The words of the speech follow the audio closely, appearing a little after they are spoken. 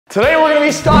Today we're gonna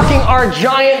be stocking our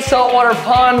giant saltwater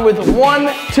pond with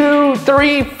 1, 2,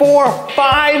 3, 4,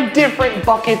 5 different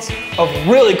buckets of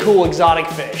really cool exotic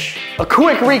fish. A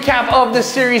quick recap of this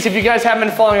series, if you guys haven't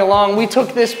been following along, we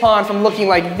took this pond from looking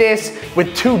like this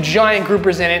with 2 giant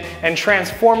groupers in it and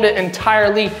transformed it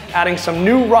entirely, adding some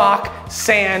new rock,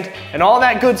 sand, and all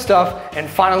that good stuff, and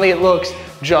finally it looks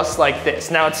just like this.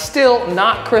 Now it's still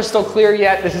not crystal clear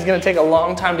yet. This is gonna take a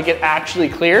long time to get actually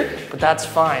clear, but that's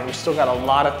fine. We still got a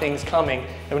lot of things coming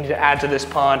that we need to add to this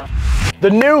pond.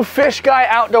 The new Fish Guy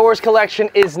Outdoors collection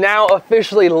is now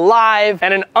officially live,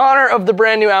 and in honor of the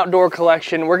brand new outdoor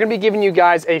collection, we're gonna be giving you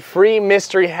guys a free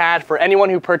mystery hat for anyone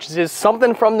who purchases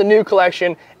something from the new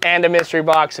collection and a mystery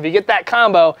box. If you get that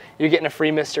combo, you're getting a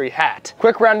free mystery hat.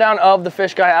 Quick rundown of the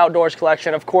Fish Guy Outdoors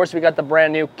collection. Of course, we got the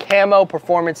brand new camo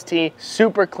performance tee,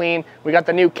 super clean. We got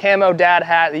the new camo dad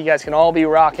hat that you guys can all be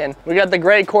rocking. We got the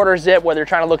gray quarter zip, whether you're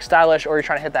trying to look stylish or you're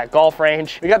trying to hit that golf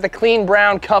range. We got the clean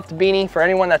brown cuffed beanie for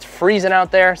anyone that's freezing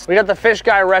out there. We got the Fish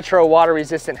Guy retro water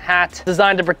resistant hat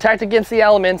designed to protect against the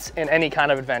elements in any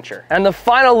kind of adventure. And the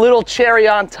final little cherry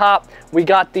on top, we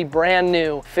got the brand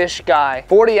new Fish Guy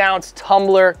 40-ounce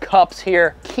tumbler cups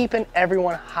here, keeping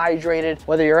everyone hydrated.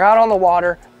 Whether you're out on the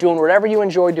water, doing whatever you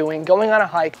enjoy doing, going on a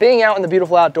hike, being out in the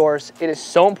beautiful outdoors, it is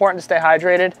so important to stay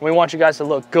hydrated. We want you guys to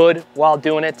look good while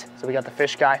doing it. So we got the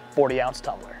Fish Guy 40-ounce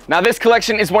tumbler. Now this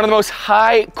collection is one of the most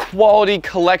high quality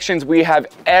collections we have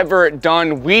ever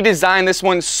done. We designed this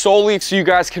one solely so you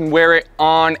guys can wear it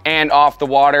on and off the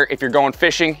water. If you're going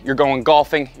fishing, you're going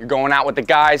golfing, you're going out with the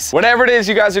guys, whatever it is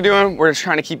you guys are doing, we're just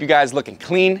trying to keep you guys looking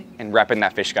clean and repping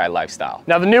that Fish Guy lifestyle.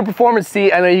 Now the new performance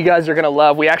tee, I know you guys are gonna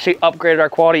love. We actually upgraded our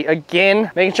quality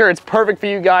again, making sure it's perfect for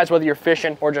you guys, whether you're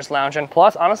fishing or just lounging.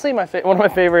 Plus, honestly, one of my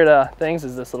favorite things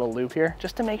is this little loop here,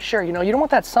 just to make sure, you know, you don't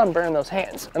want that sun burning those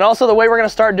hands. And also the way we're gonna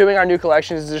start doing our new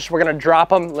collections is just we're gonna drop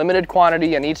them, limited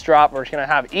quantity in each drop. We're just gonna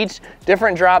have each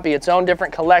different drop be its own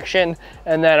different collection,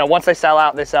 and then once they sell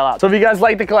out, they sell out. So if you guys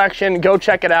like the collection, go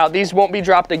check it out. These won't be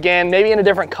dropped again, maybe in a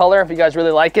different color if you guys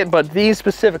really like it, but these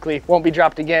specifically won't be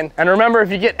dropped again. And remember,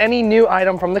 if you get any new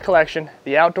item from the collection,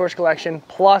 the outdoors collection,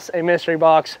 plus a mystery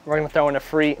box, we're gonna throw in a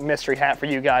free mystery hat for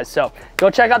you guys. So go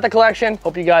check out the collection.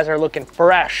 Hope you guys are looking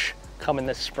fresh coming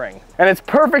this spring. And it's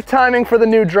perfect timing for the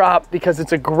new drop because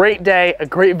it's a great day, a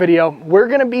great video. We're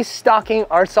gonna be stocking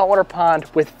our saltwater pond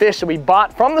with fish that we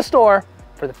bought from the store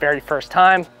for the very first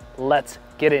time. Let's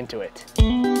get into it.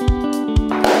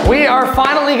 We are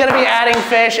finally gonna be adding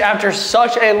fish after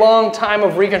such a long time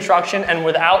of reconstruction, and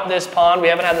without this pond, we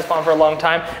haven't had this pond for a long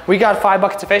time. We got 5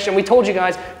 buckets of fish, and we told you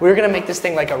guys we were gonna make this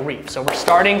thing like a reef. So we're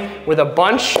starting with a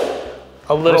bunch,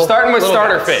 we're starting with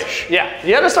starter fish. Yeah,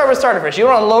 you gotta start with starter fish. You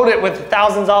don't wanna load it with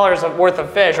 $1,000 worth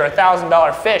of fish or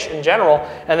 $1,000 fish in general,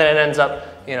 and then it ends up,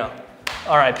 you know,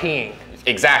 RIPing.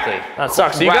 Exactly. That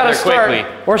sucks. So you gotta start,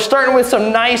 we're starting with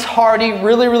some nice, hardy,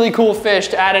 really, really cool fish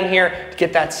to add in here to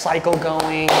get that cycle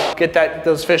going, get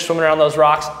those fish swimming around those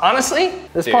rocks. Honestly,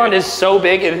 this pond is so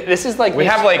big. This is like... We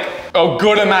have like a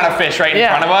good amount of fish right in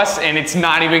front of us, and it's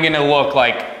not even gonna look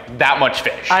like that much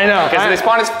fish. I know. Because this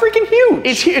pond is freaking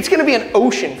huge. It's gonna be an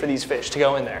ocean for these fish to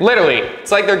go in there. Literally,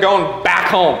 it's like they're going back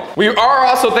home. We are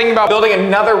also thinking about building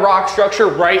another rock structure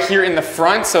right here in the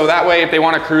front, so that way if they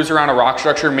want to cruise around a rock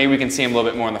structure, maybe we can see them a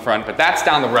little bit more in the front, but that's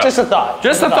down the road. Just a thought.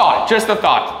 Just a thought, just a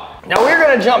thought. Now we're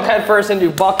gonna jump headfirst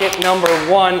into bucket number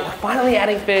 1. We're finally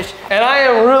adding fish, and I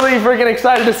am really freaking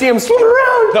excited to see them swim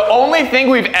around. The only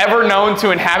thing we've ever known to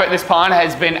inhabit this pond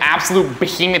has been absolute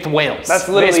behemoth whales. That's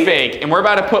literally this big, and we're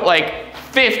about to put like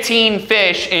 15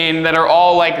 fish in that are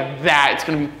all like that. It's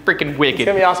gonna be freaking wicked. It's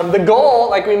gonna be awesome. The goal,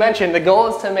 like we mentioned, the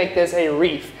goal is to make this a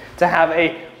reef, to have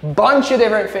a bunch of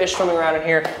different fish swimming around in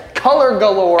here, color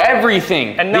galore.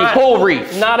 Everything, and the whole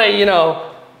reef. Not a, you know,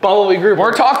 bumblebee group.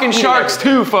 We're talking sharks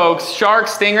too, folks.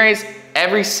 Sharks, stingrays,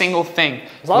 every single thing.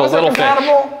 As long as they're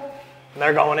compatible,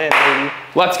 they're going in, baby.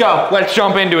 Let's go, let's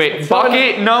jump into it.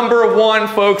 Bucket number 1,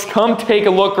 folks, come take a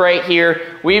look right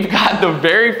here. We've got the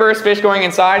very first fish going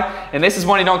inside, and this is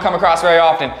one you don't come across very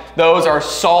often. Those are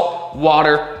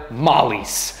saltwater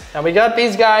mollies. And we got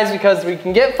these guys because we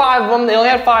can get 5 of them. They only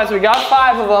had 5, so we got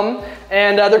 5 of them.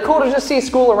 And they're cool to just see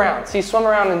swim around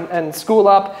and school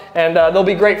up, and they'll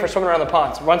be great for swimming around the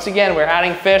ponds. Once again, we're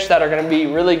adding fish that are gonna be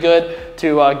really good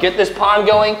to get this pond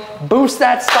going, boost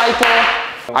that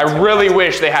cycle. I really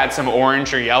wish they had some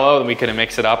orange or yellow and we could have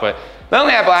mixed it up, but they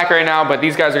only have black right now, but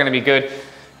these guys are gonna be good.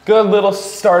 Good little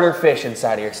starter fish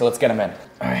inside here, so let's get them in.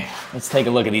 All right, let's take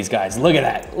a look at these guys. Look at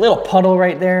that little puddle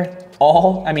right there.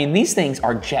 I mean, these things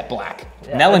are jet black.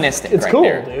 Yeah, Melanistic it's right cool,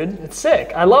 there. dude. It's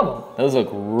sick. I love them. Those look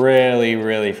really,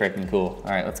 really freaking cool. All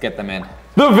right, let's get them in.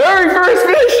 The very first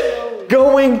fish!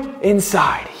 going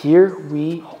inside. Here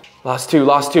we, lost two.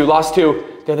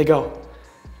 There they go.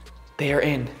 They are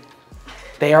in.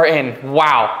 They are in.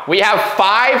 Wow. We have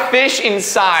 5 fish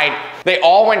inside. They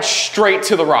all went straight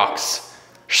to the rocks.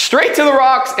 Straight to the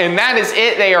rocks, and that is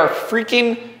it. They are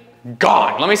freaking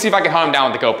gone. Let me see if I can hunt them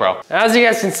down with the GoPro. As you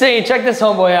guys can see, check this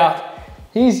homeboy out.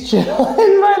 He's chilling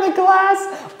by the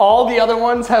glass. All the other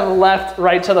ones have left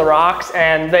right to the rocks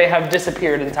and they have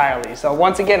disappeared entirely. So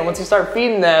once again, once you start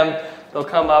feeding them, they'll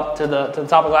come up to the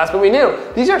top of the glass. But we knew,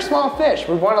 these are small fish.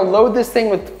 We want to load this thing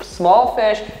with small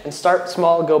fish and start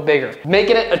small, go bigger.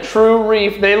 Making it a true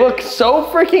reef. They look so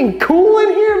freaking cool in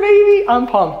here, baby. I'm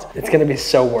pumped. It's gonna be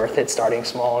so worth it starting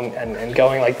small and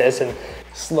going like this and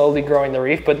slowly growing the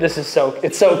reef. But this is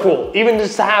it's so cool. Even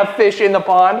just to have fish in the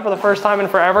pond for the first time in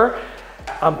forever,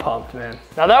 I'm pumped, man.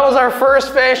 Now that was our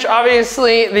first fish,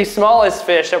 obviously the smallest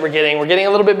fish that we're getting. We're getting a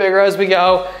little bit bigger as we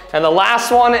go. And the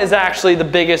last one is actually the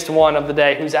biggest one of the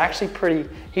day, who's actually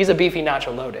he's a beefy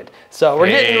nacho loaded. So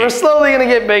we're slowly gonna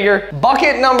get bigger.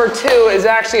 Bucket number 2 is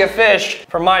actually a fish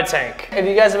from my tank. If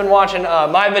you guys have been watching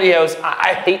my videos,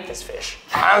 I hate this fish.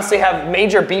 I honestly have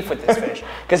major beef with this fish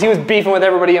because he was beefing with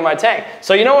everybody in my tank.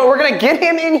 So you know what, we're gonna get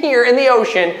him in here in the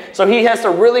ocean so he has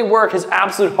to really work his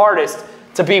absolute hardest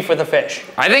to beef with a fish.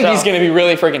 I think he's gonna be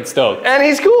really freaking stoked. And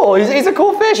he's cool, he's a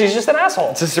cool fish, he's just an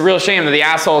asshole. It's just a real shame that the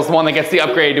asshole is the one that gets the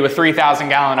upgrade to a 3,000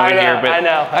 gallon over here, but I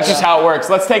know. That's just how it works.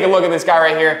 Let's take a look at this guy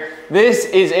right here. This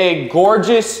is a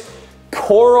gorgeous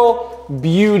coral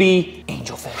beauty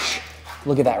angelfish.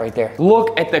 Look at that right there.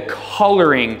 Look at the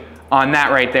coloring on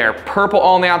that right there. Purple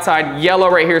on the outside, yellow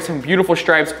right here, some beautiful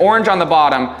stripes, orange on the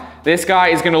bottom. This guy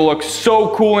is gonna look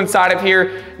so cool inside of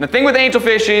here. And the thing with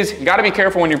angelfish is you gotta be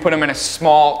careful when you put them in a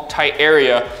small, tight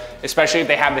area, especially if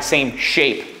they have the same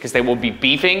shape, because they will be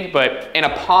beefing. But in a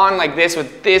pond like this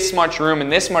with this much room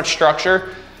and this much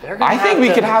structure, I think we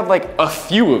could have like a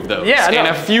few of those and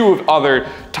a few of other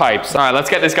types. All right, let's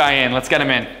get this guy in, let's get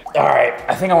him in. All right,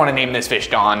 I think I wanna name this fish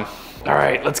Dawn. All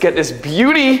right, let's get this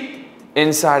beauty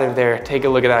inside of there. Take a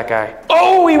look at that guy.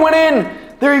 Oh, he went in.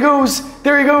 There he goes,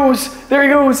 there he goes, there he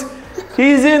goes.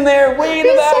 He's in there, way in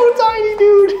the back. He's so tiny,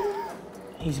 dude.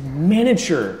 He's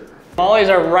miniature. Mollies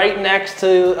are right next to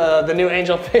the new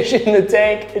angelfish in the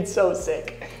tank. It's so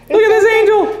sick. Look at this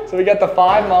angel. So we got the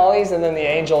 5 mollies and then the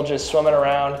angel just swimming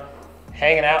around,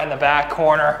 hanging out in the back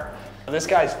corner. This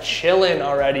guy's chilling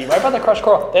already, right by the crushed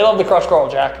coral. They love the crushed coral,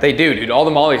 Jack. They do, dude. All the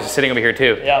mollies are sitting over here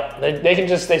too. Yeah,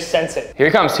 they sense it. Here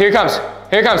he comes, here he comes,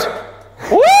 here he comes.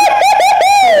 Woo!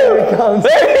 There he comes.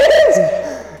 There he is.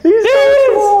 He's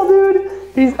so small, dude.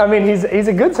 He's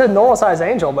a good to normal size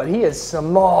angel, but he is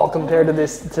small compared to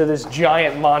this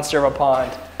giant monster of a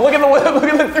pond. Look at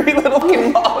the 3 little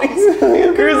mollies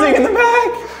cruising in the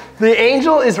back. The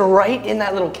angel is right in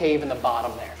that little cave in the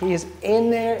bottom there. He is in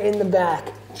there in the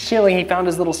back, chilling. He found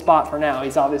his little spot for now.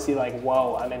 He's obviously like,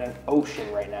 whoa, I'm in an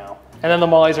ocean right now. And then the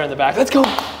mollies are in the back. Let's go.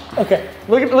 Okay,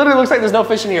 look, it literally looks like there's no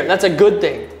fish in here. That's a good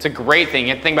thing. It's a great thing. You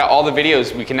have to think about all the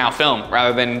videos we can now film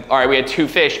rather than, all right, we had 2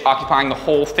 fish occupying the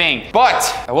whole thing.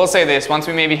 But I will say this, once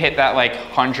we maybe hit that like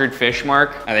 100 fish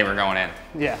mark, I think we're going in.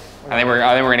 Yeah. I think we're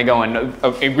gonna go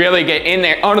and really get in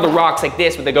there under the rocks like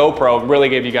this with the GoPro, really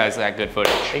give you guys that good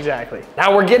footage. Exactly.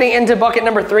 Now we're getting into bucket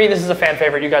number 3. This is a fan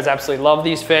favorite. You guys absolutely love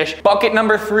these fish. Bucket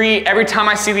number 3, every time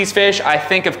I see these fish, I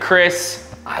think of Chris.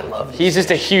 I love these. He's just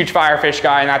a huge firefish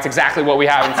guy, and that's exactly what we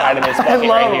have inside of this bucket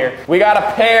right here. Them. We got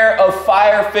a pair of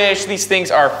firefish. These things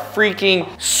are freaking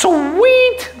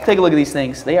sweet. Take a look at these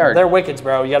things. They're wickeds,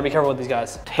 bro. You gotta be careful with these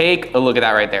guys. Take a look at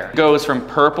that right there. It goes from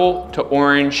purple to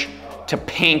orange to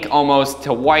pink almost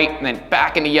to white and then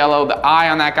back into yellow. The eye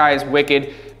on that guy is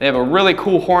wicked. They have a really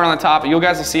cool horn on the top. You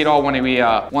guys will see it all when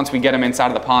once we get them inside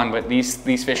of the pond, but these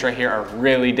fish right here are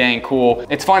really dang cool.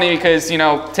 It's funny because, you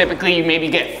know, typically you maybe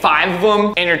get 5 of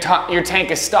them and your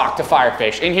tank is stocked to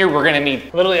firefish. In here, we're gonna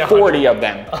need literally 40 of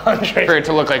them 100. For it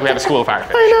to look like we have a school of firefish.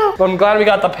 I know. But I'm glad we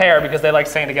got the pair because they like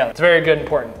staying together. It's very good and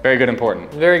important. Very good and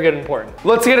important. Very good and important.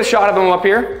 Let's get a shot of them up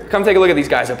here. Come take a look at these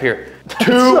guys up here. 2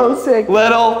 so sick.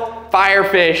 Little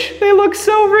firefish. They look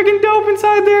so freaking dope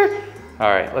inside there. All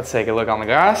right, let's take a look on the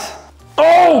grass.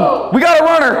 Oh, we got a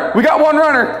runner. We got 1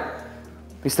 runner.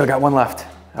 We still got 1 left.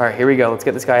 All right, here we go. Let's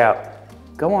get this guy out.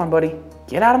 Go on, buddy.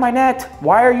 Get out of my net.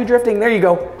 Why are you drifting? There you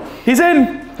go. He's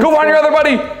in. Go find your other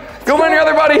buddy. Go find your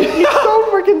other buddy. He's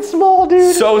so freaking small,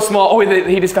 dude. So small. Oh,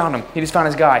 he just found him. He just found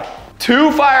his guy.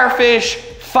 2 firefish,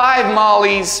 5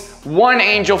 mollies, 1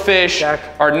 angelfish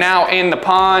are now in the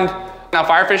pond. Now,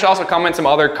 firefish also come in some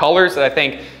other colors that I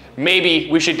think maybe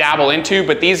we should dabble into,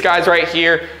 but these guys right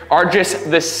here are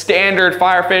just the standard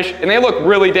firefish, and they look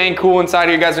really dang cool inside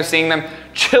here. You guys are seeing them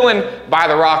chilling by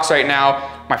the rocks right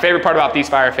now. My favorite part about these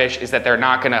firefish is that they're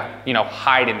not gonna, you know,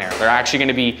 hide in there. They're actually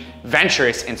gonna be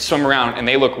venturous and swim around, and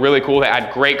they look really cool. They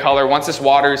add great color. Once this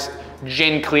water's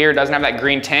gin clear, doesn't have that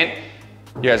green tint,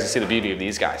 you guys will see the beauty of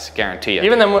these guys, guarantee you.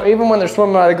 Even when they're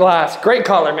swimming out of the glass, great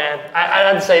color, man.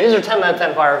 I'd say these are 10 out of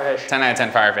 10 firefish. 10 out of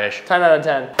 10 firefish. 10 out of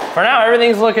 10. For now,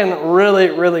 everything's looking really,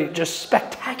 really just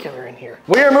spectacular in here.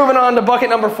 We are moving on to bucket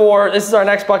number 4. This is our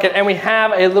next bucket, and we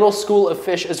have a little school of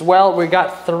fish as well. We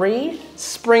got 3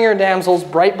 Springer damsels,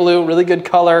 bright blue, really good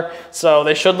color. So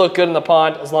they should look good in the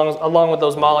pond along with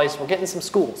those mollies. We're getting some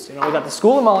schools. You know, we got the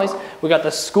school of mollies, we got the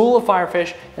school of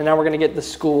firefish, and now we're gonna get the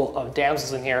school of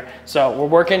damsels in here. So we're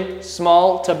working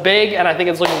small to big, and I think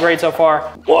it's looking great so far.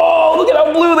 Whoa, look at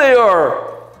how blue they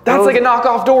are. That's like a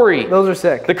knockoff dory. Those are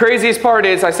sick. The craziest part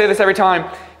is, I say this every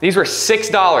time, these were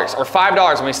 $6 or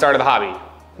 $5 when we started the hobby.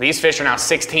 These fish are now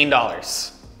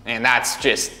 $16. And that's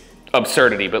just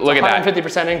absurdity, but look at that.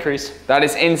 150% increase. That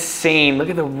is insane. Look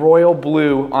at the royal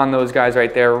blue on those guys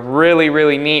right there. Really,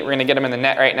 really neat. We're gonna get them in the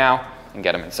net right now and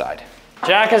get them inside.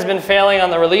 Jack has been failing on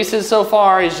the releases so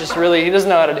far. He's just really, he doesn't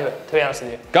know how to do it, to be honest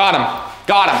with you. Got him,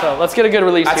 got him. So let's get a good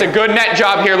release That's here. a good net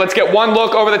job here. Let's get one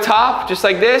look over the top, just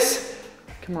like this.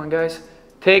 Come on, guys.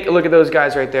 Take a look at those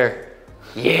guys right there.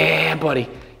 Yeah, buddy.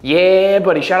 Yeah,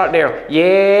 buddy. Shout out Daryl.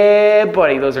 Yeah,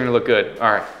 buddy. Those are gonna look good. All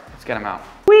right, let's get them out.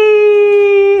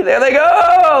 Whee! There they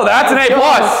go. That's an A+.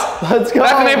 Let's go.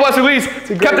 That's an A+ release.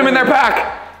 Kept them in their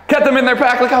pack. Kept them in their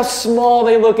pack. Look how small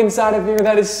they look inside of here.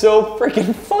 That is so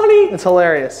freaking funny. It's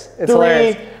hilarious. It's 3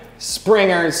 hilarious.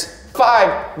 springers,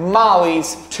 5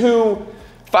 mollies, 2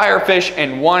 firefish,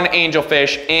 and 1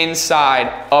 angelfish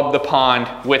inside of the pond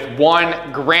with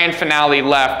 1 grand finale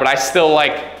left. But I still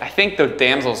I think the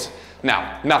damsels, no,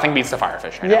 nothing beats the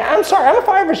firefish. Yeah, I'm sorry, I'm a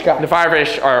firefish guy. The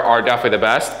firefish are definitely the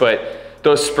best, but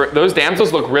those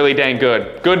damsels look really dang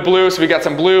good. Good blue, so we got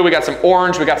some blue, we got some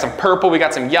orange, we got some purple, we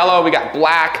got some yellow, we got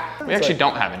black. We actually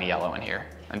don't have any yellow in here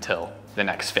until the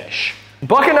next fish.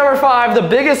 Bucket number 5, the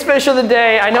biggest fish of the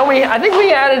day. I think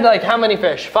we added how many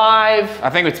fish? 5? I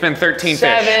think it's been 13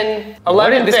 7, fish.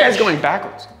 11 This fish. guy's going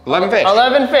backwards. 11 fish.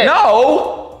 11 fish.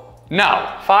 No!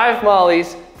 No. 5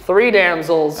 mollies, 3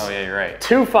 damsels. Oh yeah, you're right.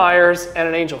 2 fires, and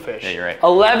an angelfish. Yeah, you're right.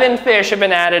 11 fish have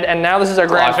been added, and now this is our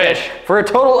grand lot of fish. For a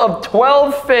total of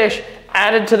 12 fish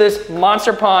added to this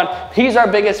monster pond. He's our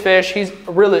biggest fish. He's a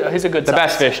good size. The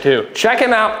best fish too. Check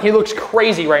him out. He looks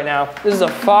crazy right now. This is a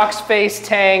fox face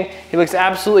tang. He looks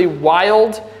absolutely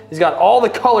wild. He's got all the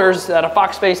colors that a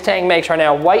fox face tang makes right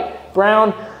now. White,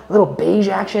 brown, a little beige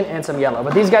action, and some yellow.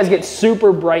 But these guys get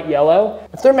super bright yellow.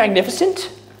 If they're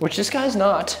magnificent, which this guy's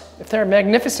not, if they're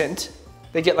magnificent,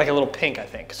 they get a little pink, I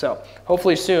think. So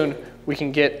hopefully soon we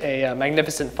can get a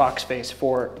magnificent fox face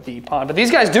for the pond. But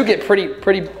these guys do get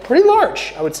pretty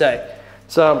large, I would say.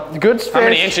 So good fish. How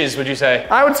many inches would you say?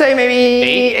 I would say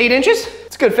maybe 8 inches.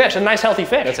 It's a good fish, a nice healthy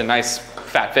fish. That's a nice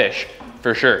fat fish,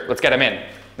 for sure. Let's get him in.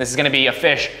 This is gonna be a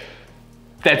fish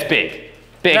that's big.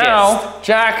 Biggest. Now,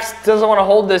 Jack doesn't want to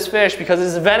hold this fish because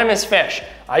it's a venomous fish.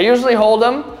 I usually hold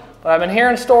them, but I've been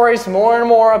hearing stories more and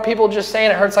more of people just saying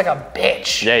it hurts like a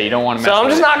bitch. Yeah, you don't want to mess So I'm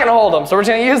with just it. not gonna hold him. So we're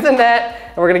just gonna use the net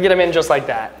and we're gonna get him in just like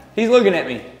that. He's looking at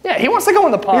me. Yeah, he wants to go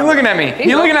in the pond. He's looking at me.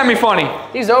 He's looking at me funny.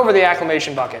 He's over the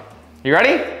acclimation bucket. You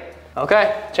ready?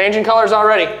 Okay, changing colors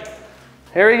already.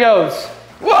 Here he goes.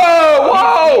 Whoa,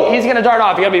 whoa! He's gonna dart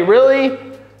off. You gotta be really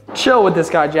chill with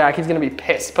this guy, Jack. He's gonna be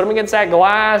pissed. Put him against that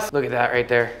glass. Look at that right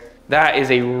there. That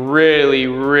is a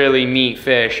really neat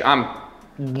fish. I'm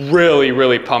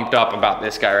really pumped up about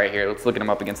this guy right here. Let's look at him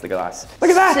up against the glass.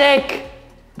 Look at that. Sick.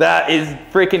 That is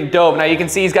freaking dope. Now you can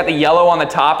see he's got the yellow on the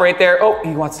top right there. Oh,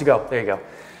 he wants to go. There you go.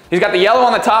 He's got the yellow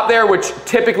on the top there, which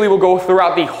typically will go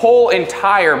throughout the whole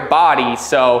entire body.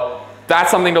 So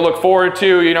that's something to look forward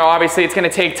to. You know, obviously it's gonna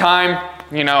take time,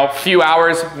 you know, a few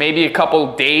hours, maybe a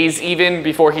couple days even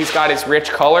before he's got his rich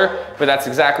color. But that's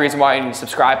exactly the reason why you need to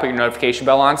subscribe, put your notification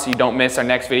bell on so you don't miss our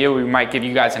next video. We might give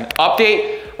you guys an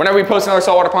update. Whenever we post another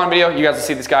saltwater pond video, you guys will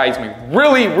see this guy. He's gonna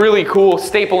be really cool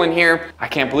staple in here. I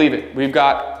can't believe it. We've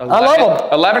got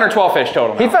 11 or 12 fish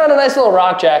total now. He found a nice little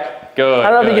rock, Jack. Good. I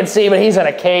don't know if you can see, but he's in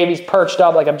a cave. He's perched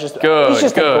up like I'm just. Good, He's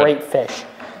just a good. great fish.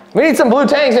 We need some blue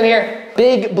tangs in here.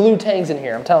 Big blue tangs in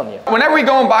here, I'm telling you. Whenever we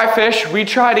go and buy fish, we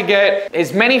try to get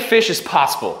as many fish as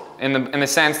possible in the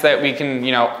sense that we can,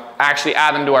 you know, actually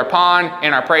add them to our pond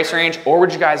in our price range. Or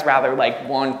would you guys rather like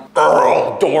one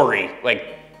Earl Dory, like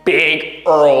big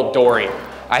Earl Dory?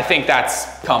 I think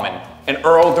that's coming. An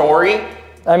Earl Dory.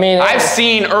 I mean, I've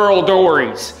seen Earl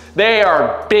Dories. They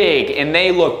are big and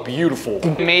they look beautiful.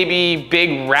 Maybe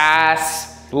big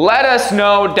wrasse, Let us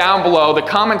know down below. The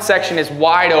comment section is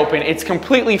wide open. It's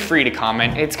completely free to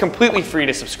comment. It's completely free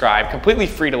to subscribe, completely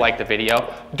free to like the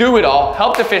video. Do it all,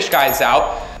 help the fish guys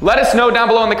out. Let us know down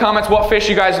below in the comments what fish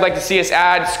you guys would like to see us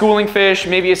add. Schooling fish,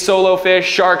 maybe a solo fish,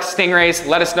 sharks, stingrays.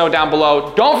 Let us know down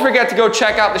below. Don't forget to go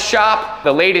check out the shop.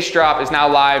 The latest drop is now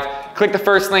live. Click the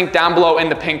first link down below in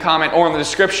the pinned comment or in the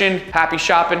description. Happy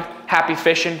shopping, happy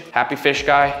fishing, happy fish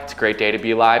guy. It's a great day to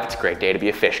be alive. It's a great day to be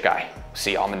a fish guy.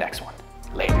 See you on the next one.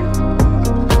 Later.